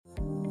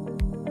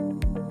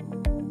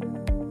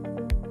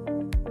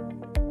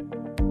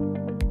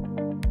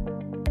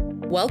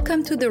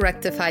Welcome to the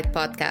Rectified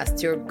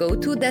Podcast, your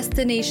go-to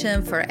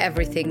destination for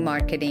everything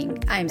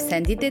marketing. I'm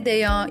Sandy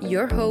Dedeon,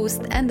 your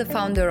host and the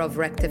founder of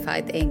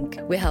Rectified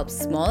Inc. We help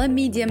small and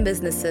medium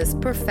businesses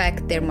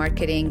perfect their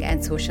marketing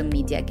and social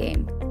media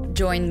game.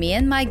 Join me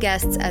and my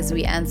guests as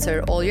we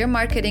answer all your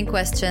marketing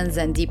questions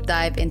and deep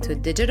dive into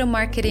digital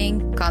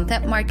marketing,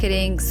 content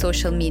marketing,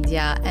 social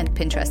media, and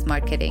Pinterest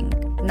marketing.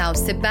 Now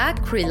sit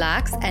back,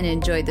 relax, and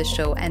enjoy the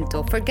show. And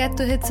don't forget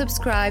to hit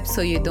subscribe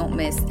so you don't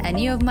miss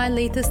any of my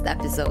latest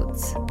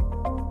episodes.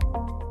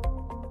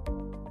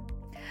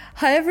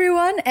 Hi,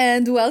 everyone,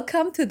 and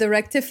welcome to the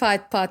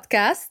Rectified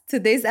Podcast.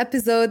 Today's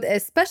episode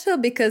is special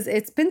because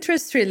it's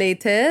Pinterest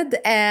related.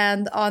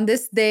 And on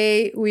this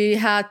day, we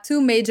had two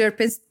major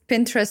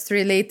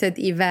Pinterest-related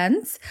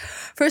events.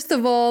 First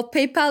of all,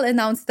 PayPal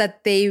announced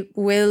that they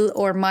will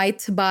or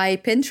might buy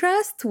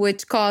Pinterest,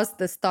 which caused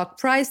the stock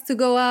price to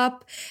go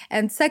up.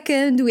 And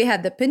second, we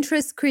had the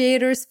Pinterest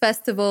Creators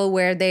Festival,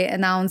 where they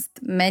announced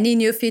many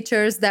new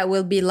features that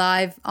will be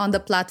live on the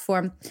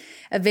platform,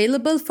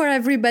 available for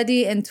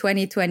everybody in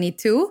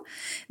 2022.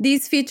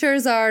 These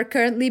features are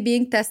currently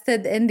being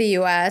tested in the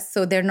US,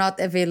 so they're not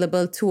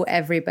available to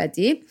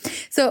everybody.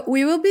 So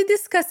we will be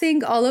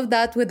discussing all of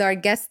that with our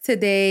guest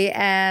today.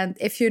 And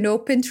if you know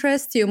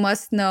Pinterest, you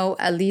must know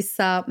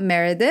Alisa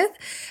Meredith.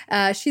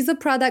 She's a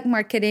product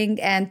marketing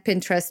and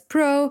Pinterest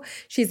pro.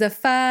 She's a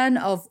fan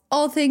of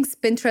all things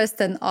Pinterest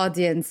and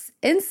audience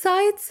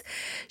insights.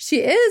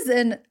 She is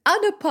an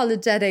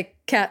unapologetic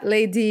cat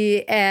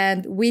lady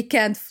and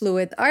weekend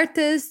fluid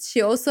artist.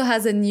 She also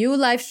has a new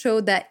live show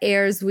that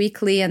airs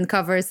weekly and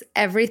covers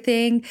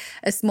everything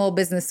a small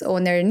business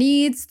owner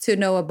needs to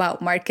know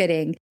about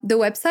marketing. The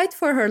website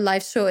for her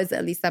live show is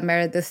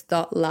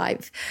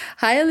alisameredith.live.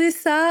 Hi,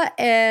 Alisa,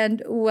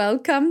 and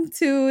welcome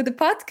to the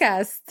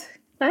podcast.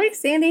 Hi,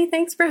 Sandy.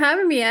 Thanks for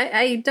having me.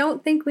 I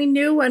don't think we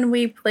knew when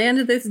we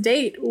planned this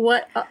date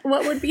what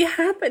would be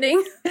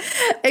happening.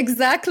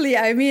 Exactly.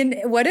 I mean,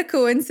 what a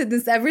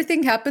coincidence.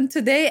 Everything happened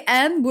today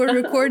and we're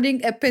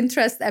recording a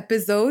Pinterest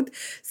episode.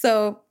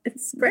 So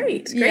it's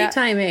great. Great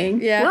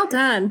timing. Yeah. Well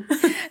done.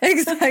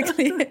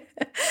 Exactly.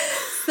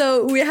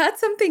 So we had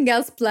something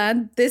else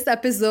planned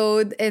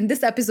In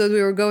this episode,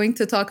 we were going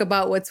to talk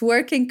about what's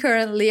working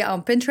currently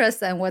on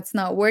Pinterest and what's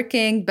not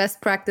working, best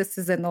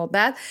practices and all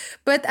that.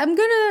 But I'm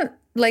going to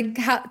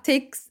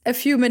take a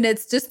few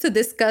minutes just to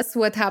discuss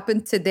what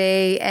happened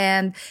today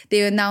and the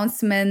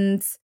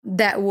announcements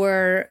that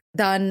were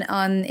done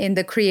in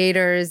the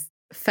Creators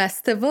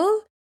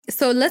Festival.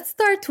 So let's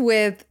start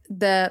with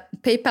the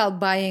PayPal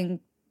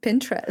buying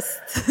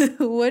Pinterest.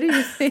 What do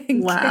you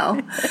think? Wow.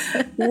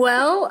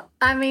 Well,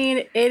 I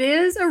mean, it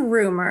is a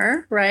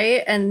rumor,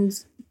 right? And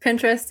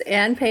Pinterest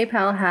and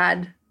PayPal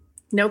had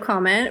no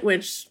comment,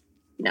 which,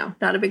 not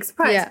a big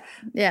surprise.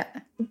 Yeah.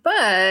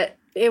 But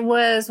it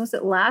was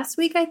it last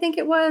week, I think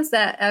it was,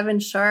 that Evan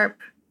Sharp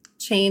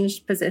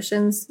changed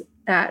positions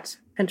at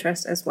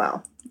Pinterest as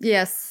well.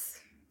 Yes.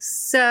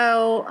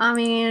 So, I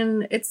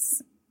mean, it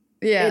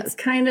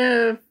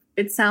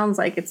sounds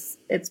like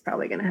it's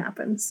probably going to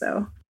happen.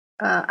 So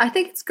I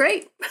think it's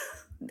great.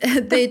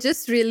 They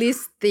just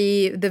released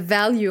the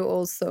value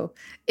also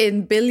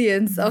in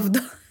billions of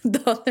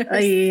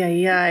dollars.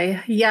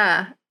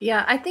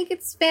 Yeah. I think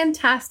it's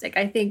fantastic.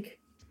 I think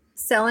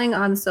selling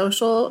on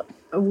social,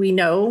 we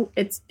know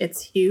it's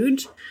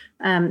huge.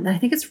 I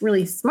think it's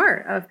really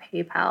smart of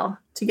PayPal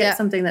to get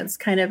something that's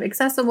kind of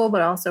accessible,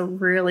 but also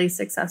really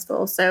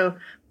successful. So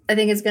I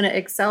think it's going to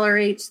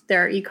accelerate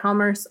their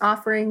e-commerce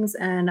offerings,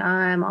 and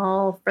I'm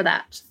all for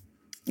that.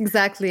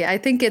 Exactly. I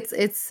think it's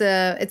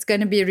going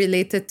to be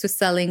related to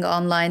selling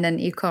online and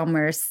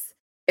e-commerce.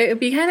 It would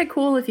be kind of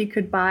cool if you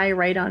could buy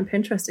right on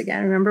Pinterest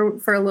again. Remember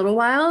for a little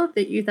while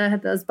that you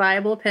had those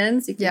buyable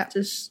pins? You could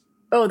just,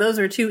 those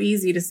are too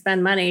easy to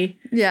spend money.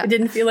 Yeah. It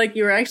didn't feel like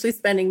you were actually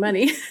spending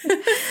money.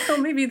 So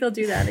maybe they'll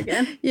do that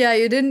again. Yeah,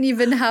 you didn't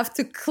even have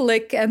to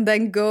click and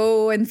then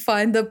go and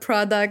find the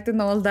product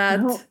and all that.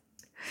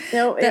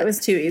 No, it was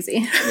too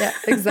easy. Yeah,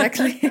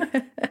 exactly.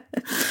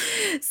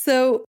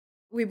 So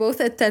we both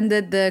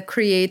attended the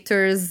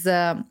Creators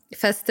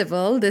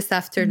Festival this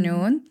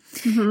afternoon,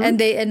 and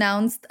they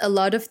announced a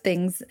lot of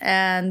things.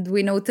 And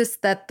we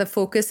noticed that the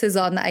focus is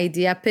on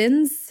idea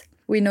pins.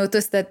 We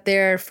noticed that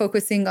they're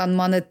focusing on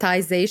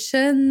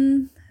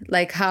monetization,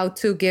 like how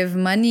to give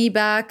money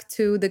back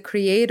to the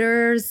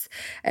creators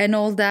and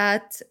all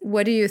that.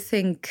 What do you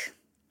think?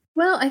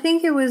 Well, I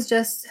think it was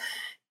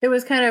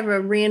kind of a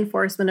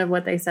reinforcement of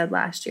what they said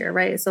last year,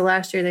 right? So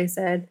last year they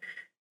said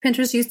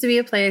Pinterest used to be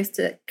a place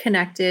that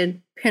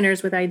connected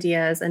pinners with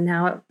ideas, and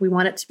now we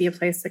want it to be a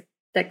place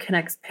that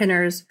connects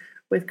pinners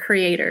with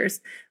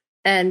creators.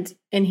 And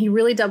he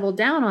really doubled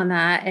down on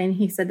that. And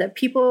he said that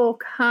people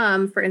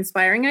come for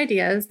inspiring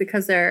ideas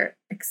because they're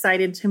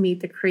excited to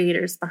meet the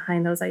creators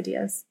behind those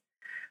ideas.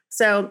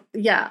 So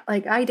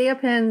like idea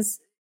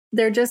pins,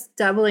 they're just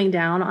doubling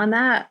down on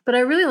that. But I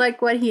really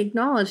like what he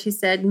acknowledged. He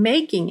said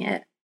making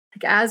it,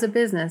 like as a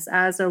business,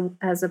 as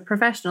a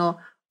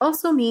professional,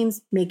 also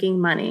means making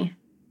money.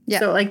 Yeah.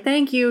 So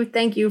thank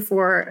you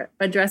for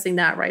addressing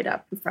that right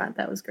up in front.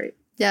 That was great.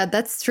 Yeah,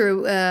 that's true.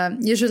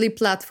 Usually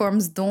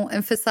platforms don't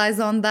emphasize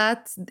on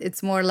that.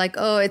 It's more like,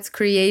 oh, it's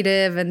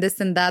creative and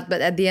this and that.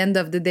 But at the end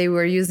of the day,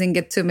 we're using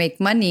it to make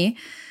money.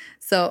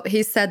 So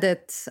he said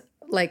it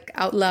like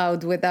out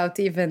loud without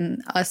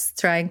even us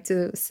trying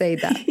to say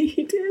that.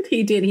 He did.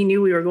 He did. He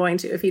knew we were going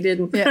to. If he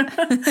didn't, Yeah.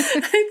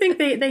 I think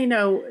they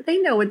know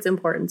what's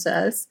important to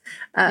us.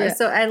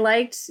 So I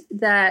liked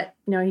that.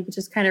 He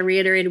just kind of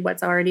reiterated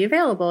what's already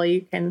available.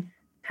 You can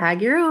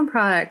tag your own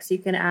products. You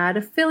can add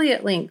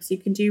affiliate links. You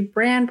can do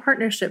brand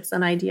partnerships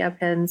on idea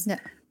pins. Yeah.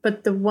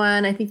 But the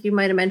one, I think you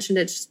might have mentioned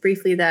it just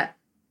briefly, that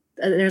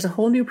there's a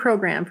whole new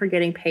program for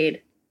getting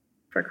paid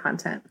for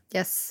content.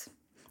 Yes,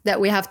 that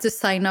we have to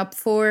sign up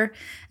for.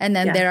 And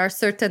then there are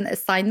certain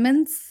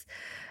assignments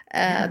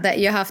that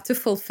you have to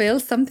fulfill,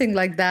 something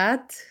like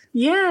that.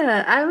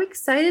 Yeah, I'm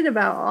excited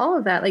about all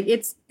of that. Like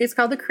it's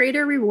called the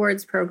Creator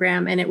Rewards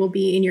Program, and it will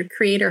be in your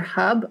Creator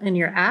Hub in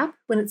your app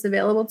when it's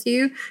available to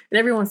you. And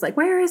everyone's like,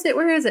 "Where is it?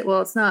 Where is it?"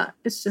 Well, it's not.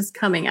 It's just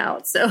coming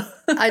out. So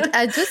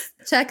I just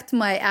checked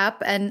my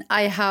app and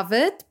I have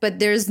it, but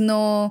there's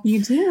no.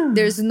 You do.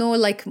 There's no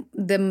like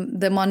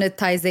the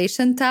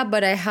monetization tab,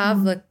 but I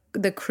have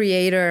the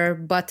creator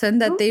button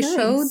that they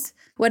showed.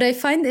 What I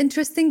find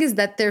interesting is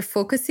that they're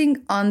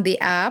focusing on the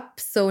app.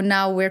 So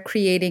now we're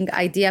creating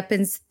idea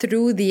pins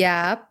through the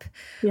app.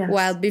 Yes.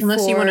 While before,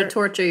 unless you want to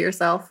torture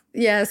yourself.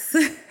 Yes,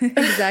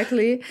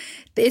 exactly.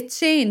 It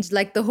changed.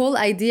 Like the whole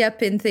idea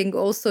pin thing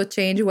also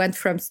changed. Went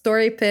from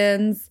story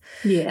pins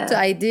to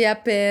idea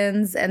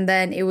pins. And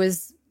then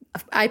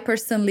I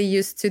personally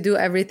used to do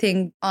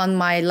everything on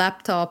my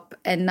laptop.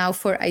 And now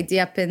for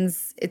idea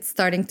pins, it's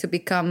starting to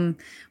become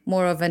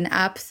more of an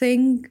app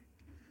thing.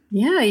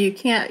 Yeah, you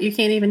can't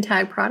even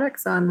tag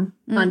products on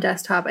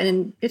desktop,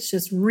 and it's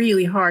just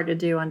really hard to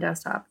do on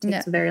desktop. It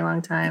takes a very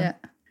long time. Yeah.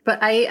 But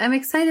I'm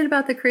excited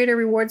about the Creator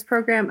Rewards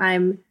Program.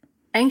 I'm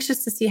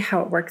anxious to see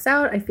how it works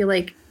out. I feel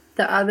like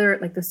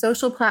the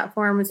social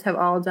platforms have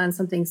all done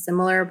something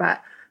similar,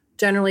 but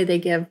generally they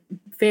give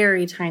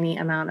very tiny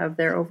amount of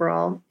their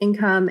overall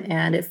income,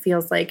 and it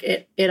feels like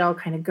it all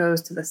kind of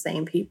goes to the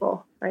same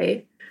people,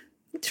 right?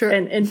 True.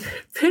 And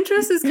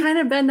Pinterest has kind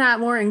of been that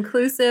more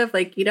inclusive.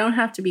 Like you don't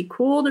have to be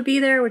cool to be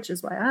there, which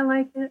is why I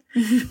like it.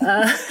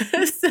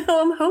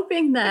 So I'm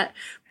hoping that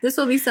this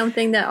will be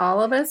something that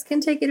all of us can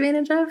take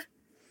advantage of.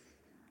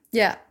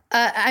 Yeah.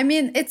 I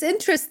mean, it's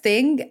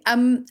interesting.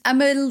 I'm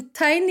a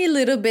tiny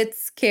little bit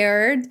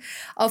scared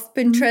of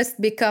Pinterest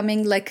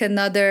becoming like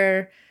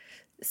another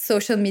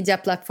social media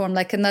platform,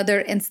 like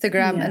another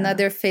Instagram,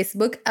 another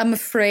Facebook. I'm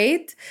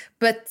afraid.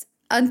 But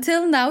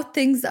until now,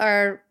 things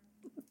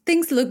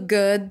look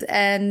good,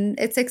 and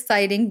it's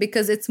exciting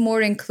because it's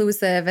more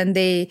inclusive, and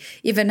they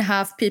even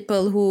have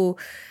people who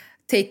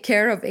take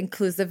care of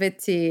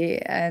inclusivity,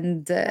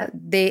 and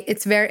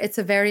it's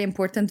a very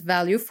important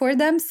value for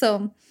them.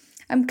 So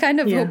I'm kind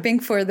of hoping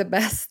for the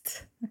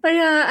best. But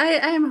yeah,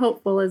 I am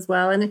hopeful as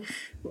well. And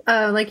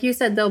like you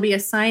said, there'll be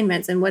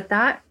assignments, and what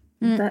that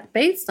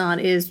based on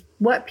is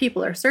what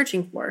people are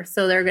searching for.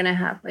 So they're going to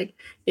have like,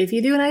 if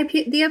you do an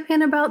idea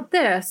pin about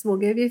this, we'll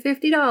give you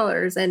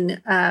 $50.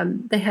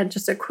 And they had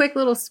just a quick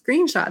little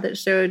screenshot that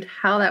showed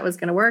how that was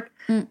going to work.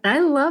 And I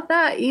love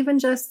that. Even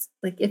just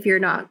like, if you're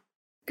not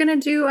going to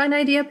do an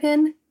idea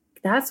pin,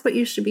 that's what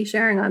you should be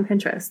sharing on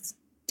Pinterest.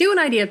 Do an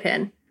idea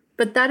pin,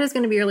 but that is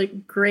going to be a really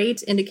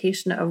great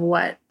indication of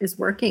what is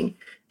working.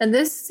 And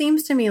this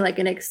seems to me like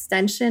an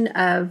extension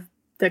of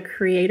the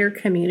creator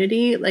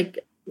community. Like,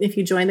 if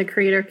you join the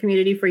creator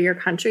community for your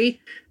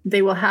country,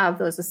 they will have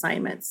those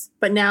assignments.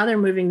 But now they're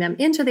moving them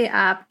into the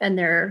app and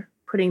they're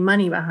putting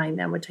money behind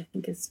them, which I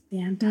think is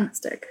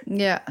fantastic.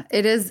 Yeah,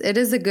 it is. It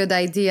is a good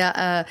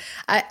idea.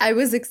 I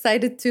was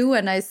excited too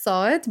when I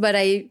saw it, but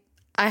I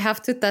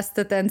have to test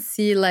it and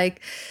see,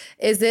 like,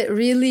 is it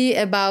really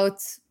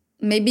about,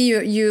 maybe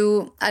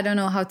you I don't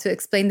know how to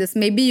explain this.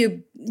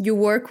 Maybe you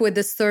work with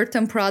a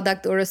certain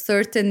product or a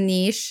certain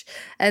niche,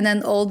 and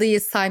then all the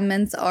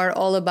assignments are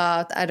all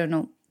about, I don't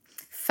know,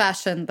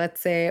 fashion,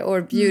 let's say,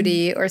 or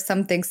beauty or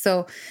something.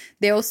 So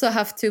they also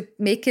have to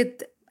make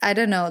it, I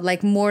don't know,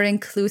 like more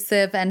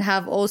inclusive and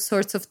have all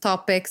sorts of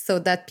topics so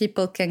that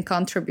people can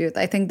contribute.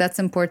 I think that's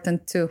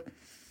important too.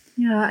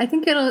 Yeah, I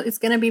think it's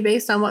going to be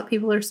based on what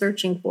people are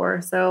searching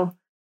for. So,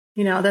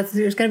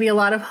 there's going to be a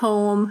lot of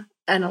home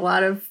and a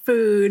lot of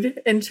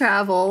food and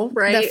travel,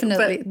 right?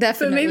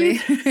 Definitely.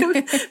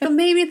 But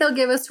maybe they'll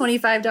give us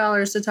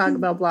 $25 to talk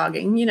about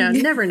blogging. You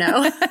never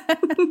know.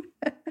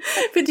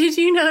 But did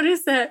you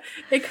notice that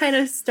it kind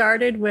of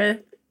started with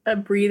a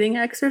breathing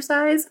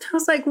exercise? I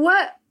was like,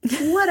 what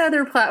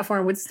other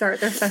platform would start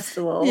their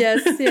festival?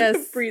 Yes.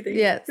 Breathing.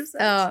 Yes.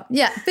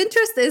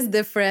 Pinterest is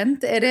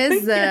different. It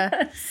is.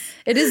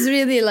 It is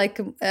really like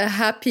a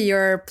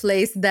happier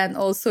place than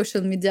all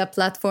social media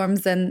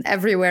platforms and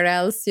everywhere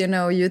else,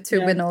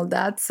 YouTube and all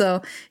that.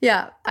 So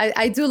yeah,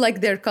 I do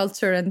like their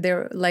culture and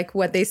their, like,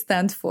 what they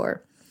stand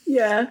for.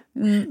 Yeah.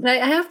 And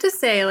I have to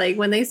say, like,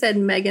 when they said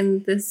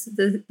Megan,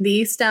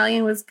 the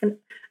stallion was,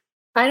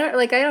 I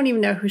don't even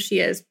know who she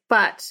is,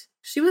 but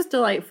she was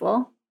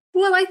delightful.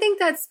 Well, I think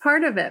that's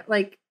part of it.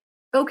 Like,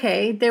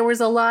 okay, there was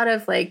a lot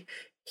of like,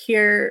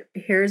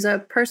 here's a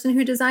person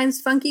who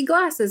designs funky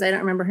glasses. I don't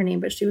remember her name,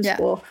 but she was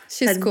cool.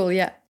 She's cool,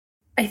 yeah.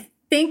 I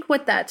think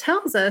what that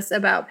tells us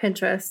about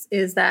Pinterest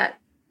is that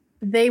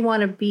they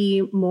want to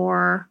be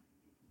more,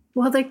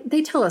 well,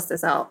 they tell us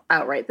this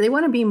outright. They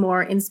want to be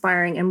more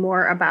inspiring and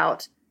more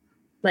about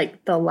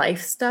like the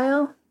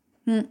lifestyle.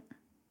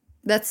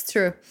 That's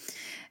true.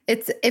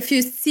 It's if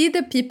you see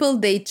the people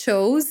they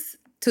chose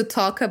to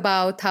talk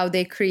about how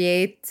they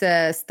create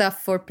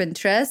stuff for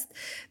Pinterest,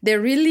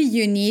 they're really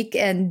unique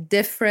and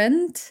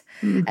different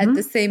at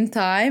the same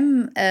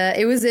time.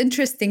 It was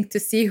interesting to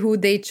see who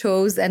they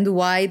chose and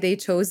why they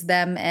chose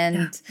them.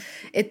 And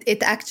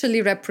it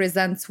actually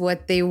represents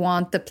what they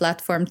want the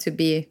platform to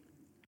be.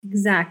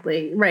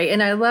 Exactly. Right.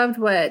 And I loved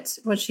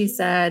what she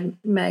said.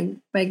 Meg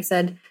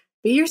said,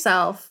 be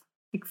yourself,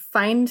 like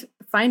find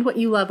what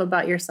you love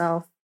about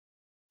yourself.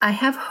 I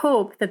have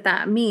hope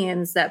that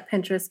means that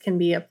Pinterest can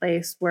be a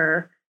place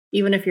where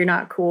even if you're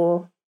not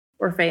cool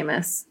or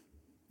famous,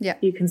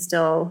 you can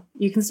still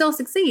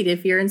succeed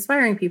if you're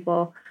inspiring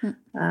people.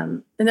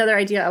 Another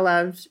idea I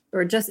loved,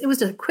 it was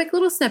just a quick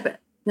little snippet.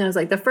 And I was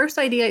like, the first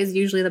idea is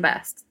usually the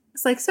best.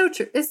 It's like so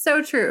true. It's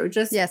so true.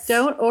 Just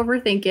don't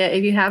overthink it.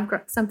 If you have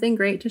something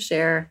great to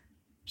share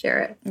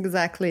it.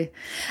 Exactly.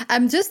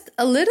 I'm just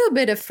a little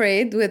bit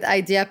afraid with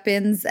idea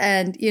pins.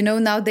 And,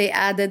 now they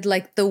added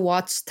like the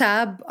watch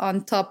tab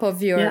on top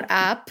of your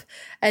app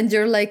and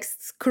you're like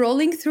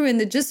scrolling through,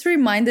 and it just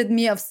reminded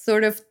me of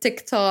sort of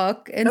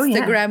TikTok,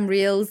 Instagram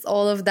Reels,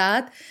 all of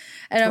that.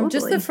 And I'm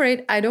just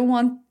afraid I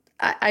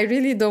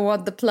really don't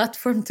want the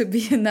platform to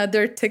be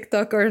another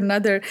TikTok or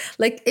another,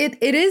 like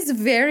it is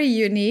very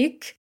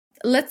unique.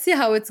 Let's see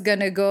how it's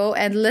going to go.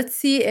 And let's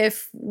see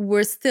if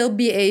we'll still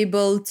be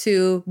able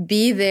to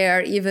be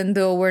there, even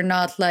though we're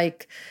not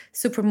like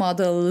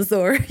supermodels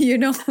or,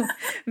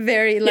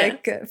 very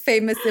like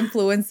famous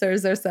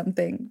influencers or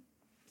something.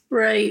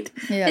 Right.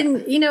 Yeah.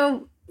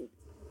 And,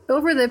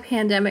 over the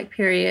pandemic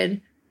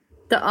period,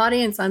 the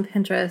audience on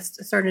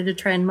Pinterest started to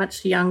trend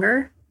much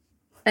younger.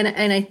 And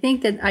I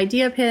think that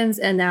idea pins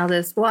and now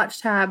this watch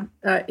tab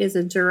is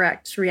a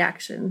direct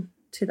reaction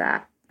to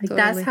that. Like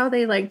that's how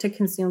they like to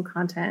consume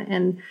content.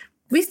 And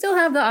we still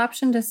have the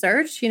option to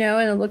search,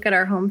 and look at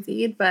our home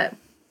feed, but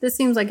this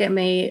seems like it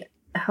may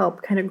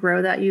help kind of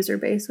grow that user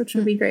base, which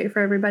would be great for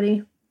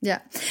everybody. Yeah.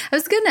 I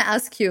was going to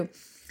ask you,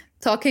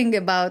 talking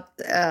about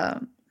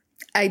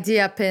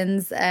idea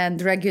pins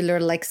and regular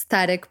like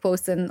static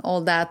posts and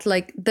all that,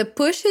 like the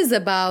push is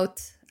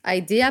about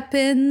idea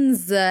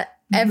pins,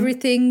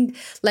 everything.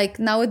 Like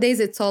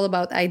nowadays, it's all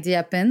about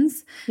idea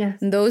pins. Yes.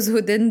 And those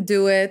who didn't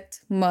do it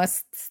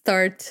must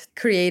start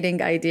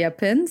creating idea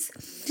pins.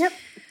 Yep.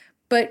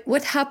 But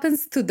what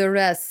happens to the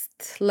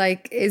rest?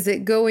 Like, is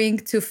it going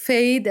to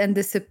fade and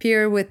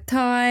disappear with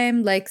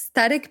time? Like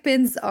static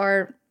pins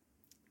are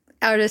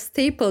a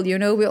staple,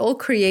 we all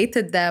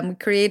created them. We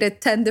created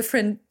 10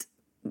 different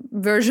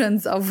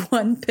versions of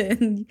one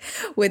pin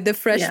with the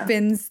fresh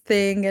pins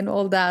thing and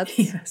all that.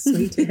 Yes,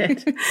 we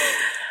did.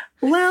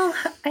 Well,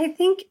 I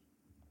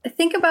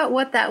think about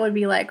what that would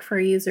be like for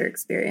a user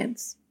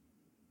experience,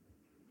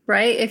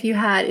 right?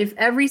 If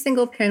every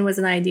single pin was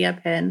an idea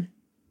pin,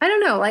 I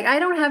don't know, like I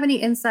don't have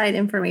any inside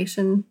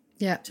information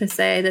to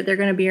say that they're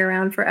going to be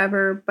around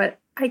forever, but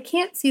I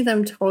can't see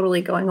them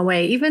totally going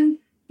away. Even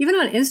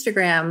on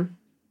Instagram,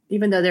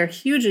 even though they're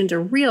huge into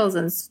reels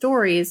and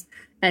stories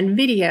and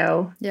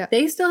video,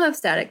 they still have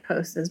static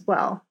posts as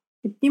well.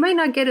 You might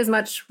not get as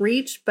much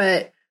reach,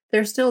 but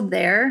they're still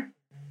there.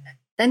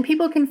 And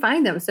people can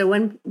find them. So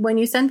when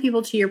you send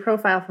people to your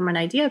profile from an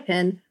idea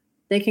pin,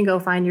 they can go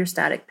find your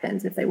static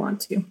pins if they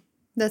want to.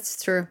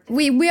 That's true.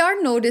 We are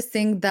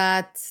noticing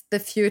that the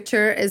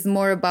future is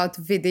more about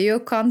video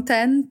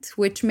content,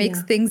 which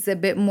makes things a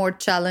bit more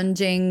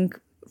challenging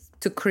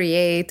to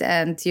create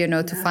and,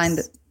 to find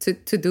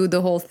to do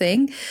the whole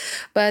thing.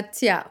 But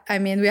we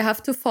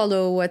have to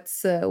follow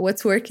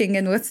what's working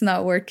and what's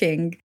not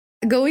working.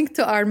 Going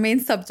to our main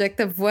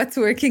subject of what's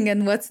working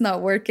and what's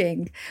not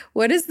working,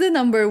 what is the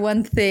number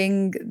one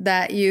thing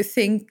that you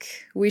think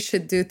we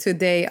should do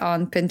today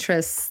on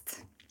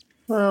Pinterest?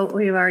 Well,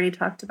 we've already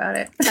talked about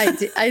it.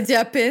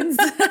 Idea pins.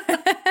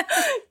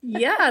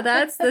 Yeah,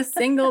 that's the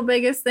single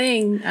biggest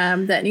thing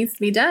that needs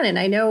to be done. And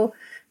I know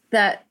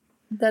that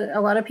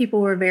a lot of people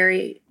were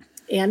very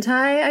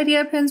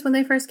anti-idea pins when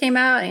they first came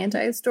out,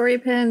 anti-story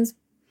pins,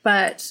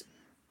 but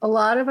a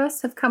lot of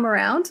us have come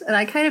around, and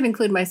I kind of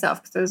include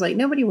myself because I was like,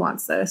 nobody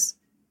wants this.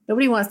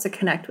 Nobody wants to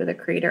connect with a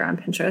creator on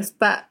Pinterest.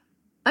 But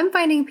I'm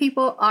finding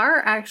people are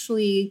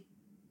actually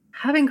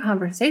having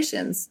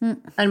conversations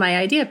on my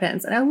idea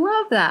pins, and I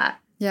love that.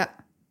 Yeah.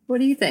 What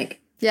do you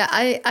think? Yeah,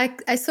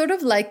 I sort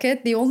of like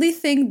it. The only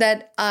thing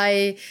that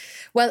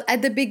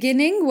at the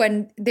beginning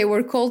when they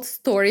were called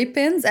story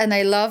pins, and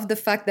I love the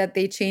fact that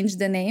they changed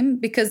the name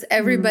because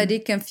everybody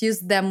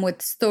confused them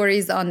with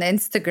stories on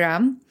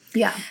Instagram.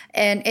 Yeah.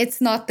 And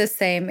it's not the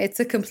same. It's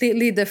a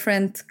completely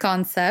different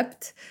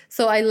concept.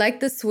 So I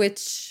like the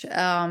switch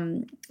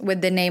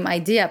with the name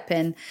idea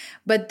pin.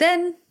 But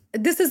then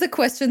this is a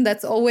question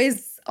that's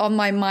always on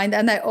my mind,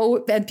 and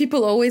and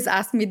people always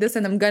ask me this,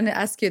 and I'm going to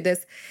ask you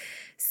this.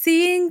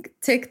 Seeing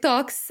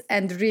TikToks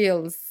and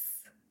Reels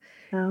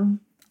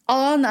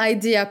on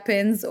idea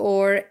pins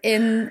or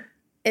in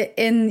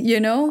I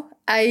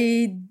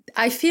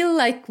feel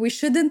like we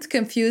shouldn't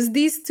confuse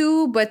these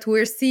two, but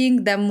we're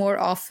seeing them more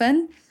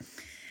often.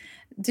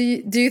 Do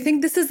you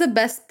think this is the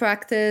best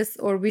practice,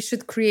 or we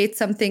should create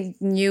something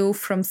new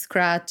from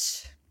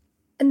scratch?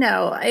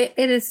 No,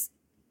 it is.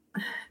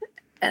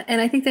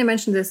 And I think they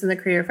mentioned this in the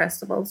Creator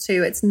Festival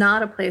too. It's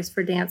not a place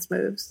for dance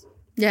moves.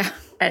 Yeah.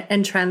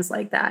 And trends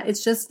like that.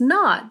 It's just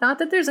not. Not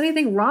that there's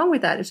anything wrong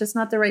with that. It's just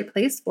not the right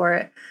place for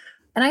it.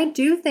 And I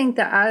do think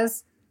that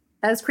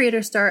as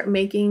creators start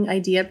making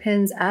idea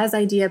pins as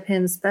idea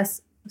pins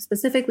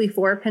specifically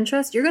for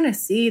Pinterest, you're going to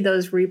see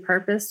those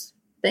repurposed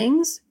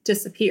things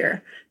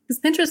disappear. Because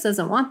Pinterest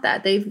doesn't want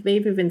that. They've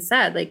even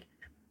said, like,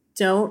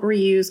 don't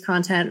reuse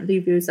content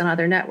reviews on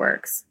other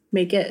networks.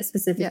 Make it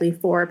specifically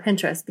for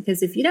Pinterest.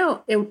 Because if you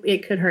don't,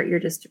 it could hurt your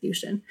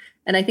distribution.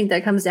 And I think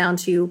that comes down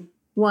to,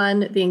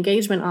 one, the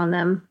engagement on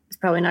them is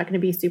probably not going to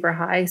be super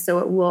high. So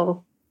it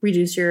will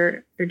reduce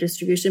your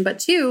distribution. But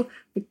two,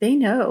 like, they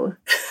know.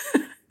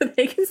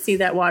 They can see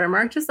that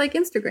watermark just like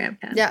Instagram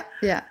can. Yeah.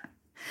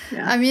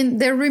 I mean,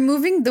 they're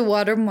removing the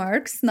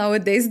watermarks.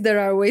 Nowadays, there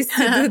are ways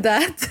to do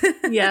that.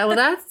 Yeah, well,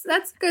 that's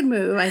a good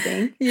move, I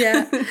think.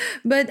 Yeah.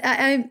 But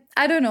I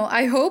don't know.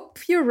 I hope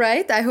you're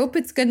right. I hope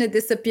it's going to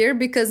disappear,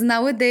 because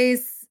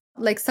nowadays,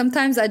 like,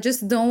 sometimes I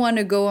just don't want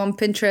to go on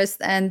Pinterest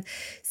and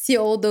see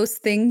all those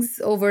things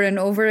over and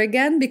over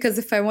again, because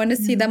if I want to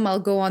see them, I'll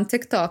go on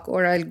TikTok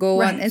or I'll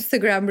go on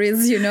Instagram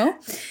Reels,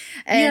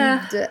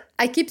 And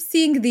I keep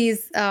seeing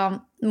these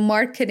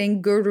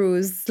marketing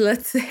gurus,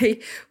 let's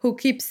say, who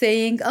keep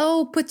saying,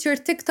 oh, put your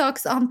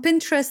TikToks on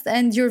Pinterest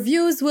and your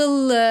views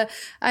will,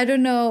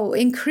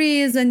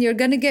 increase, and you're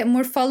going to get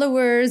more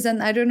followers,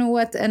 and I don't know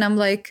what. And I'm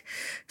like,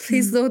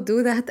 please don't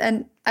do that.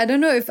 And I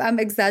don't know if I'm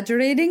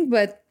exaggerating,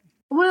 but.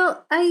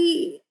 Well,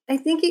 I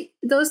think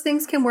those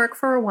things can work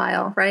for a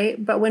while,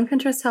 right? But when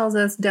Pinterest tells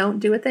us don't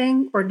do a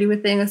thing or do a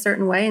thing a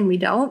certain way and we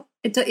don't,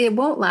 it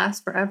won't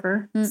last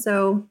forever.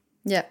 So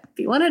if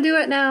you want to do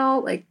it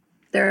now, like,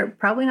 they're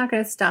probably not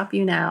going to stop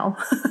you now,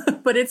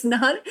 but it's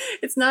not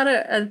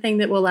a thing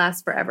that will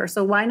last forever.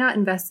 So why not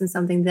invest in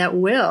something that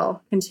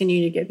will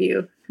continue to give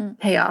you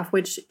payoff,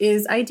 which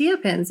is idea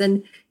pins.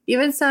 And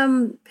even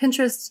some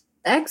Pinterest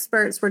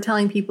experts were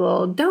telling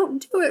people,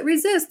 don't do it,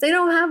 resist. They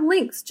don't have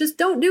links. Just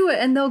don't do it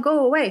and they'll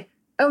go away.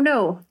 Oh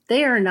no,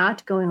 they are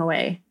not going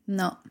away.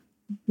 No,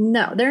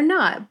 they're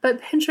not.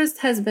 But Pinterest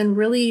has been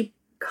really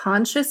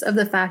conscious of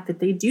the fact that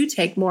they do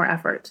take more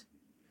effort.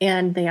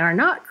 And they are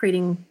not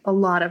creating a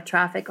lot of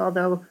traffic,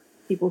 although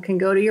people can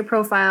go to your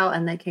profile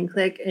and they can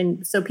click.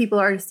 And so people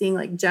are seeing,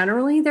 like,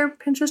 generally their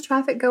Pinterest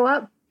traffic go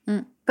up.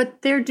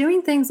 But they're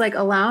doing things like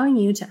allowing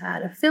you to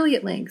add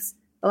affiliate links,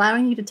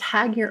 allowing you to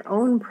tag your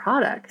own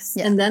products.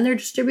 And then they're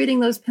distributing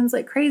those pins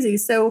like crazy.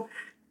 So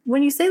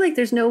when you say, like,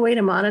 there's no way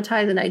to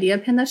monetize an idea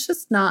pin, that's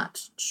just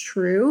not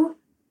true.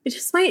 It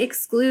just might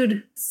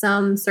exclude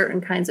some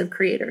certain kinds of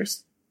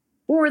creators.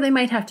 Or they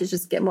might have to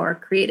just get more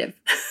creative.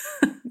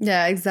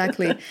 Yeah,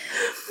 exactly.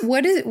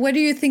 What do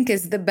you think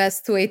is the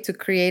best way to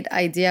create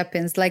idea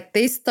pins? Like,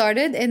 they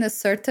started in a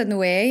certain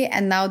way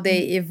and now they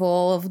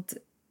evolved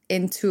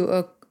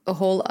into a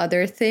whole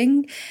other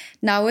thing.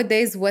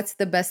 Nowadays, what's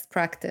the best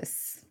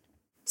practice?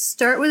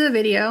 Start with a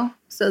video.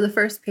 So the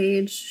first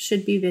page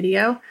should be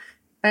video.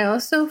 I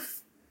also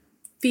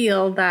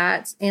feel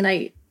that, and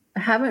I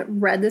haven't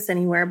read this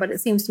anywhere, but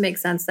it seems to make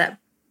sense, that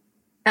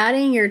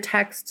adding your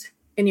text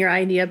in your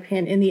idea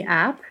pin in the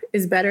app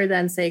is better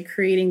than, say,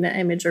 creating the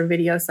image or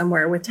video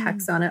somewhere with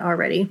text on it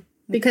already,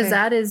 because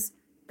that is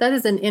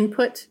an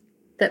input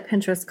that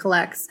Pinterest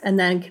collects and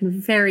then can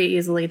very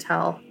easily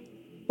tell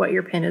what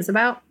your pin is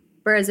about.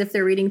 Whereas if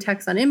they're reading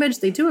text on image,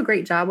 they do a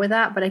great job with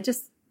that, but I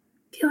just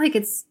feel like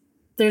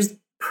there's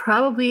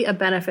probably a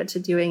benefit to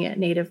doing it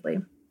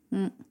natively.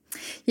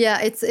 Yeah,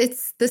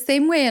 it's the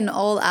same way in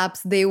all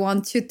apps. They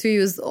want you to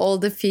use all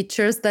the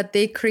features that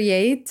they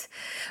create.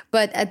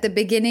 But at the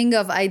beginning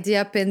of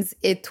idea pins,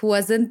 it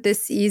wasn't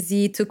this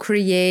easy to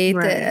create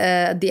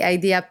the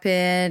idea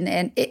pin.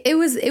 And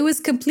it was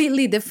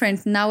completely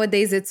different.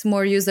 Nowadays, it's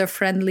more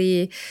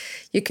user-friendly.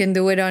 You can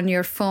do it on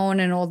your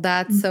phone and all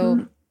that.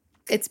 So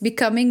it's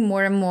becoming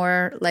more and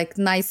more like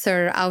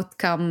nicer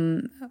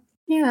outcome.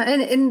 Yeah,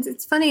 and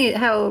it's funny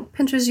how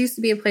Pinterest used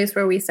to be a place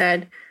where we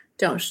said,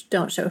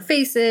 don't show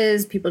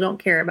faces. People don't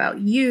care about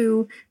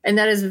you. And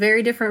that is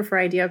very different for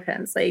idea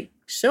pins. Like,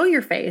 show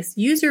your face,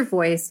 use your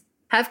voice,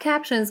 have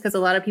captions, because a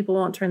lot of people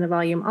won't turn the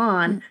volume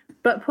on,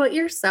 but put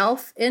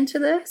yourself into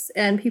this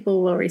and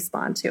people will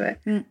respond to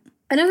it.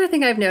 Another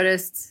thing I've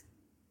noticed,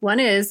 one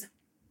is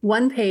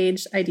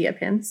one-page idea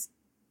pins.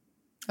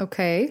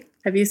 Okay.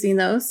 Have you seen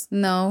those?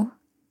 No.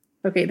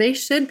 Okay, they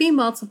should be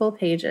multiple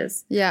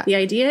pages. Yeah. The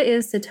idea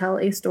is to tell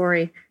a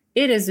story.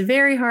 It is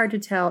very hard to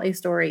tell a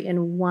story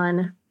in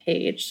one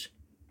page.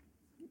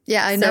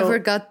 Yeah, I never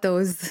got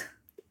those.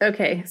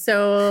 Okay,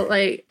 so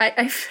like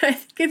I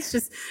think it's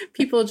just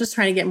people just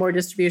trying to get more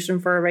distribution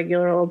for a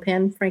regular old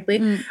pin,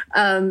 frankly.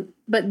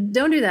 But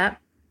don't do that.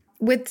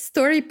 With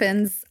story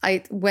pins,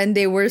 when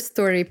they were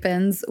story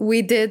pins,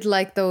 we did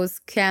like those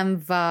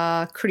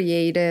Canva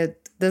created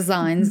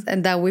designs,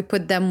 and then we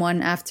put them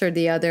one after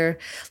the other.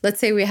 Let's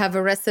say we have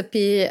a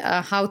recipe,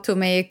 how to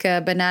make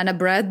banana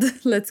bread.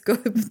 Let's go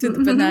to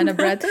the banana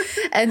bread.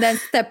 And then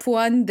step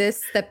 1,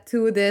 this, step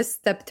 2, this,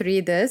 step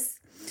 3, this.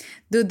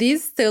 Do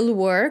these still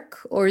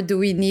work, or do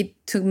we need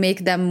to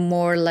make them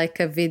more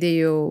like a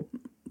video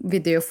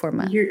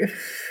format? You're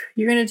going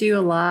to do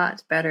a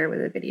lot better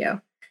with a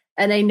video.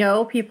 And I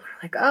know people are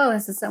like, oh,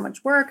 this is so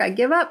much work, I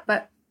give up.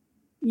 But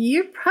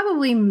you're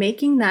probably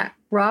making that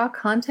raw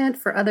content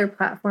for other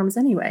platforms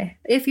anyway.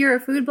 If you're a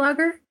food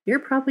blogger, you're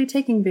probably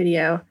taking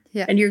video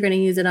and you're going to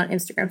use it on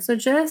Instagram. So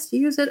just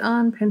use it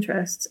on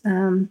Pinterest.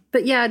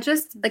 But yeah,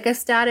 just like a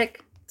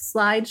static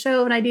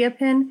slideshow of an idea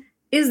pin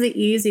is the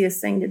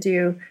easiest thing to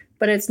do,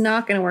 but it's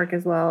not going to work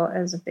as well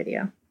as a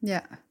video.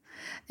 Yeah.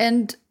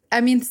 And I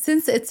mean,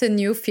 since it's a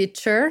new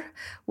feature,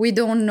 we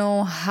don't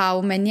know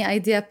how many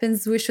idea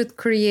pins we should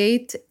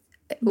create.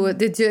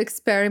 Did you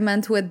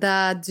experiment with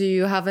that? Do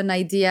you have an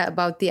idea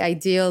about the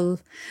ideal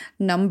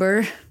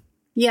number?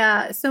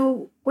 Yeah.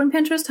 So when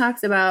Pinterest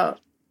talks about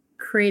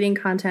creating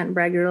content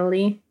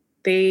regularly,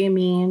 they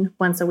mean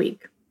once a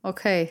week.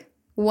 Okay.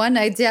 1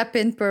 idea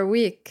pin per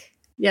week.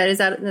 Yeah. Is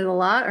that a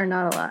lot or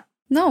not a lot?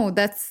 No,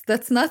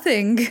 that's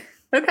nothing.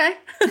 Okay.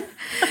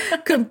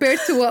 Compared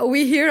to what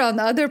we hear on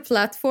other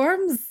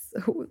platforms,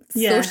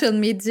 social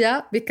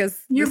media,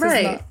 because you're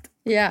right.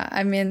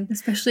 I mean,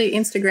 especially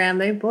Instagram,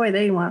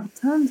 they want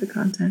tons of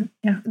content.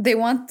 Yeah. They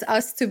want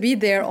us to be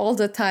there all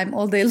the time,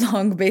 all day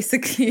long,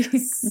 basically.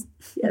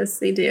 Yes,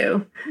 they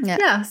do.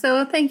 Yeah.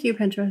 So thank you,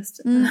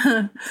 Pinterest.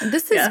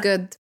 This is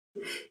good.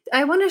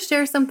 I want to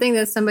share something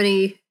that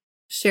somebody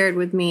shared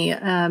with me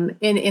in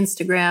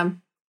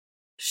Instagram.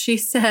 She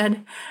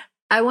said,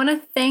 I want to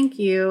thank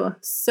you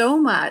so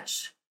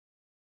much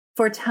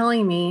for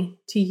telling me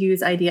to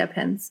use idea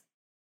pins.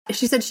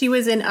 She said she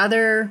was in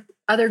other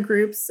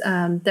groups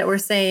that were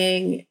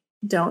saying,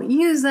 don't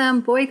use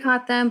them,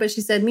 boycott them. But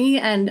she said me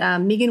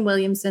and Megan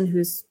Williamson,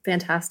 who's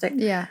fantastic,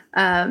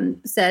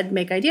 said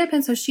make idea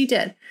pins. So she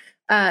did.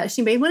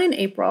 She made one in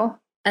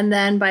April. And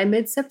then by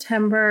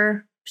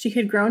mid-September, she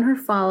had grown her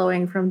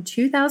following from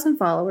 2,000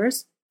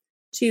 followers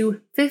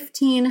to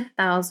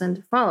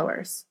 15,000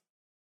 followers.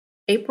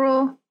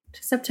 April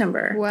to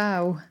September.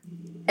 Wow.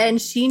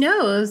 And she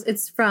knows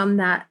it's from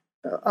that.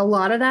 A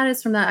lot of that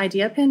is from that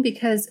idea pin,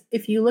 because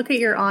if you look at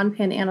your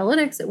on-pin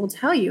analytics, it will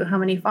tell you how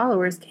many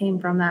followers came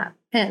from that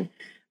pin.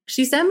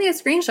 She sent me a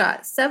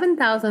screenshot,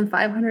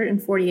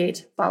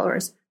 7,548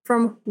 followers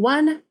from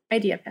one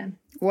idea pin.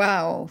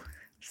 Wow.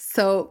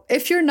 So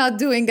if you're not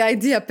doing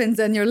idea pins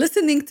and you're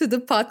listening to the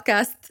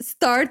podcast,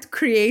 start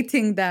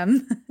creating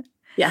them.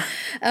 Yeah.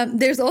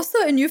 There's also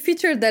a new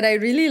feature that I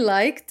really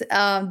liked.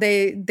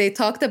 They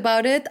talked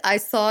about it. I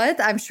saw it.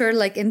 I'm sure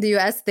like in the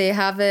US, they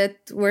have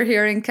it. We're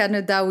here in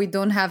Canada. We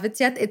don't have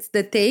it yet. It's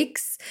the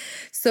takes.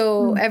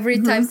 So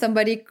every time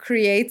somebody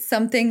creates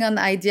something on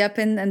idea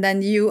pin and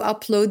then you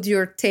upload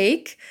your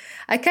take,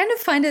 I kind of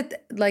find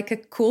it like a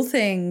cool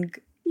thing.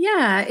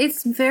 Yeah,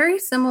 it's very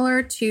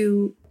similar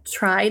to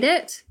Tried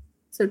It.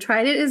 So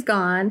Tried It is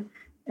gone.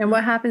 And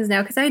what happens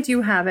now, because I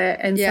do have it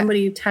and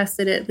somebody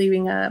tested it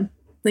leaving a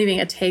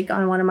take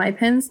on one of my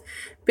pins.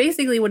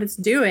 Basically what it's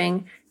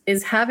doing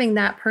is having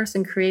that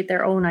person create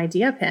their own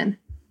idea pin.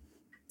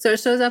 So it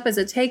shows up as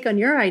a take on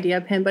your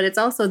idea pin, but it's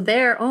also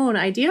their own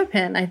idea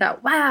pin. I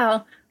thought,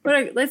 wow,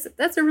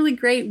 that's a really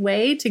great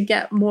way to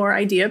get more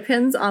idea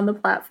pins on the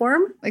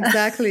platform.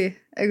 Exactly.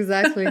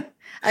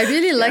 I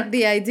really like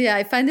the idea.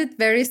 I find it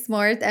very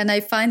smart, and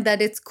I find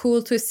that it's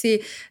cool to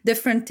see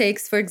different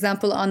takes, for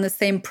example, on the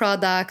same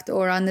product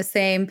or on the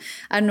same,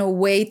 I don't know,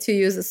 way to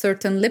use a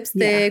certain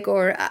lipstick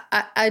or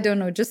I don't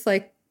know, just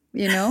like,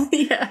 you know,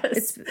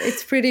 yes.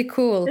 It's pretty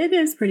cool. It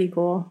is pretty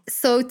cool.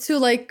 So to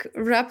like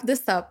wrap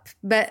this up,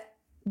 but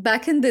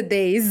back in the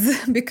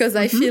days, because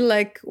I feel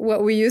like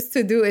what we used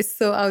to do is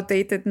so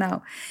outdated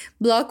now,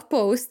 blog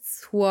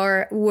posts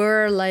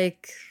were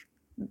like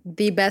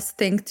the best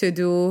thing to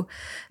do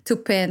to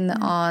pin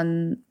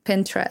on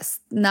Pinterest.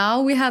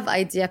 Now we have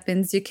idea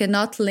pins. You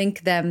cannot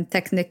link them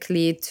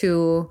technically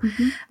to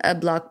a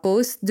blog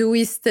post. Do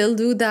we still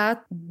do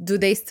that? Do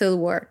they still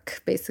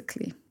work,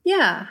 basically?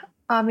 Yeah.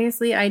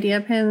 Obviously, idea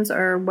pins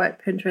are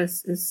what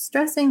Pinterest is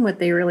stressing, what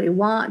they really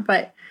want.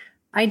 But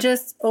I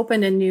just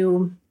opened a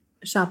new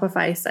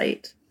Shopify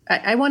site.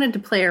 I wanted to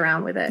play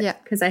around with it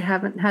because I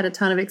haven't had a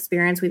ton of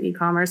experience with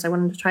e-commerce. I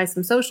wanted to try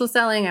some social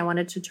selling. I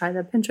wanted to try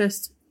the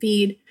Pinterest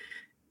feed,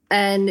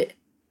 and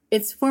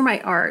it's for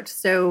my art.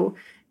 So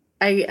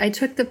I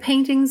took the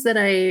paintings that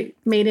I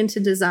made into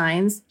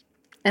designs,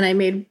 and I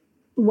made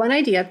one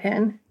idea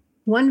pin,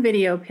 one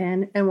video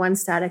pin, and one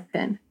static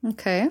pin.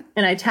 Okay.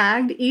 And I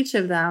tagged each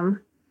of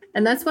them,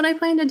 and that's what I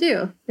plan to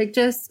do. Like,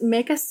 just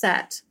make a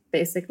set,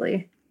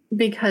 basically,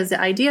 because the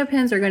idea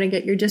pins are going to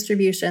get your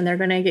distribution. They're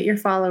going to get your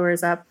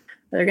followers up.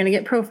 They're going to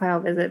get profile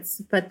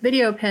visits. But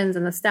video pins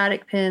and the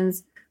static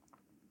pins,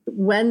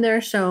 when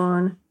they're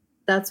shown,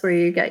 that's where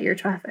you get your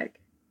traffic.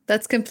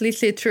 That's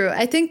completely true.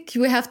 I think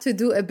we have to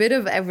do a bit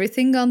of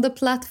everything on the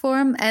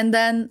platform. And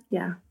then,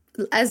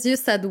 as you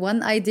said,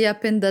 one idea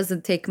pin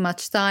doesn't take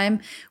much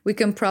time. We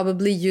can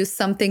probably use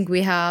something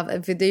we have, a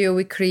video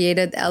we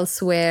created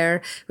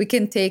elsewhere. We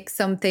can take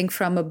something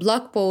from a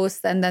blog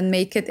post and then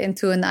make it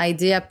into an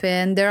idea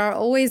pin. There are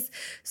always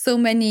so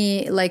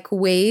many like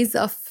ways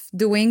of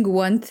doing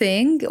one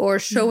thing or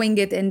showing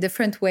it in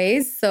different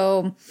ways.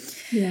 So,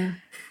 yeah.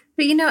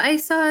 But, I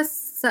saw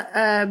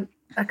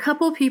a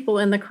couple people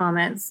in the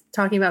comments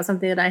talking about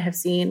something that I have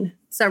seen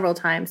several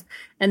times,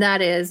 and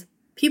that is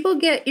people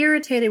get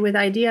irritated with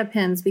idea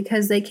pins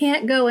because they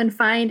can't go and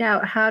find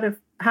out how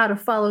to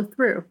follow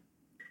through.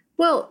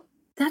 Well,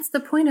 that's the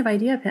point of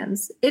idea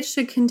pins. It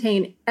should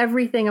contain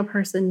everything a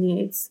person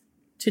needs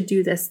to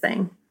do this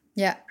thing.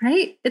 Yeah.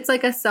 Right? It's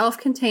like a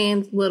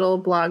self-contained little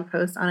blog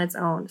post on its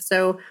own.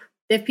 So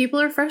if people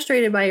are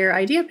frustrated by your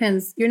idea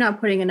pins, you're not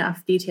putting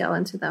enough detail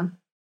into them.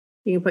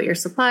 You can put your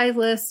supply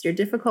list, your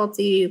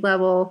difficulty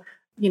level,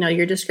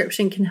 your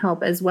description can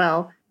help as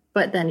well.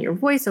 But then your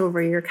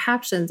voiceover, your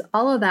captions,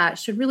 all of that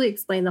should really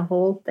explain the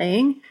whole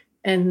thing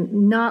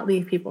and not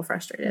leave people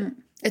frustrated.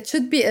 It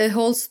should be a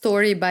whole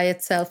story by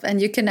itself.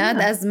 And you can add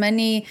as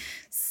many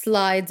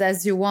slides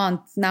as you want.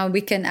 Now we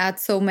can add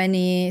so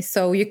many.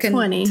 So you can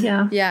 20,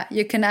 Yeah,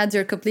 you can add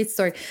your complete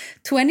story.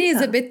 20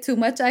 is a bit too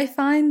much, I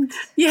find.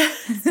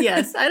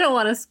 Yes. I don't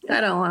want to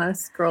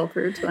scroll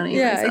through 20.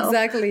 Yeah, myself.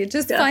 Exactly.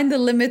 Just find the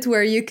limit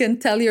where you can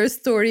tell your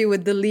story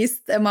with the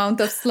least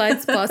amount of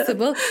slides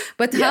possible,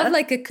 but have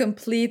like a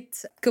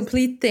complete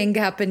thing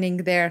happening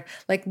there.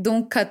 Like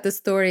don't cut the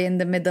story in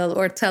the middle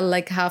or tell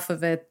like half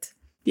of it.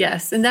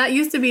 Yes. And that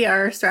used to be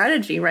our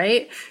strategy,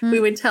 right? We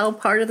would tell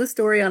part of the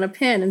story on a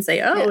pin and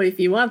say, if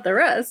you want the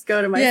rest,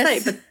 go to my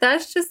site. But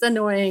that's just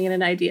annoying in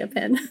an idea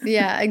pin.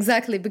 Yeah,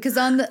 exactly. Because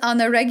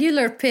on a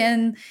regular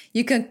pin,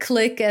 you can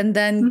click and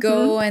then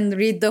go and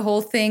read the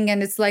whole thing.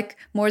 And it's like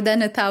more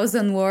than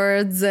 1,000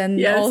 words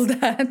and all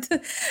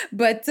that.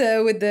 But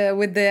with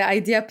the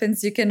idea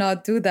pins, you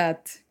cannot do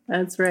that.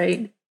 That's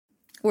right.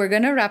 We're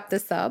going to wrap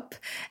this up.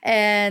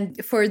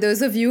 And for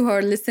those of you who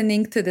are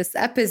listening to this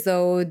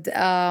episode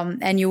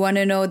and you want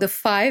to know the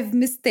 5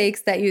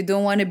 mistakes that you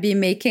don't want to be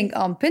making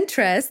on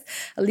Pinterest,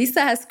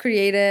 Alisa has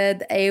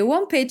created a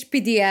one-page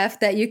PDF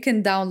that you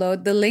can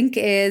download. The link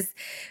is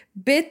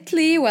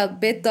bit.ly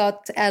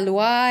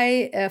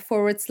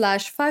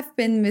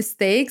 /5pin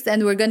mistakes.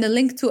 And we're going to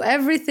link to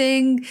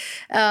everything,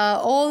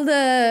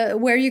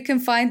 where you can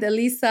find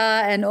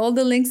Alisa and all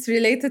the links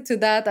related to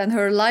that and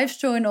her live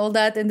show and all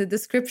that in the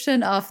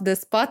description of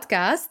this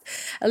podcast.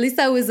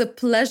 Alisa, it was a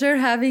pleasure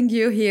having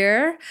you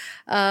here.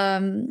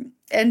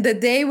 And the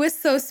day was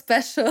so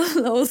special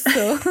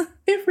also.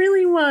 It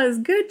really was.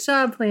 Good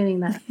job planning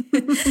that.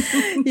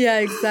 Yeah,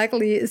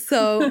 exactly.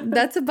 So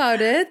that's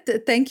about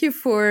it. Thank you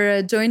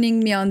for joining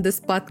me on this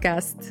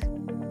podcast.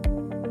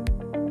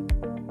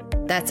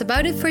 That's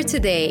about it for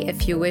today.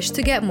 If you wish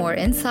to get more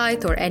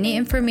insight or any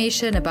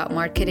information about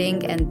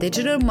marketing and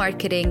digital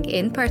marketing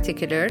in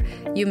particular,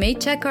 you may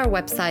check our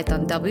website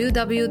on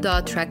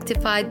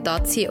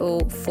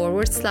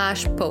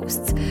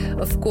www.rectified.co/posts.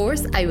 Of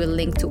course, I will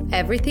link to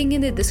everything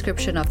in the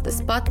description of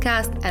this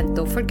podcast, and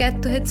don't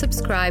forget to hit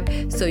subscribe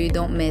so you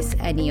don't miss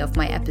any of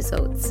my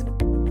episodes.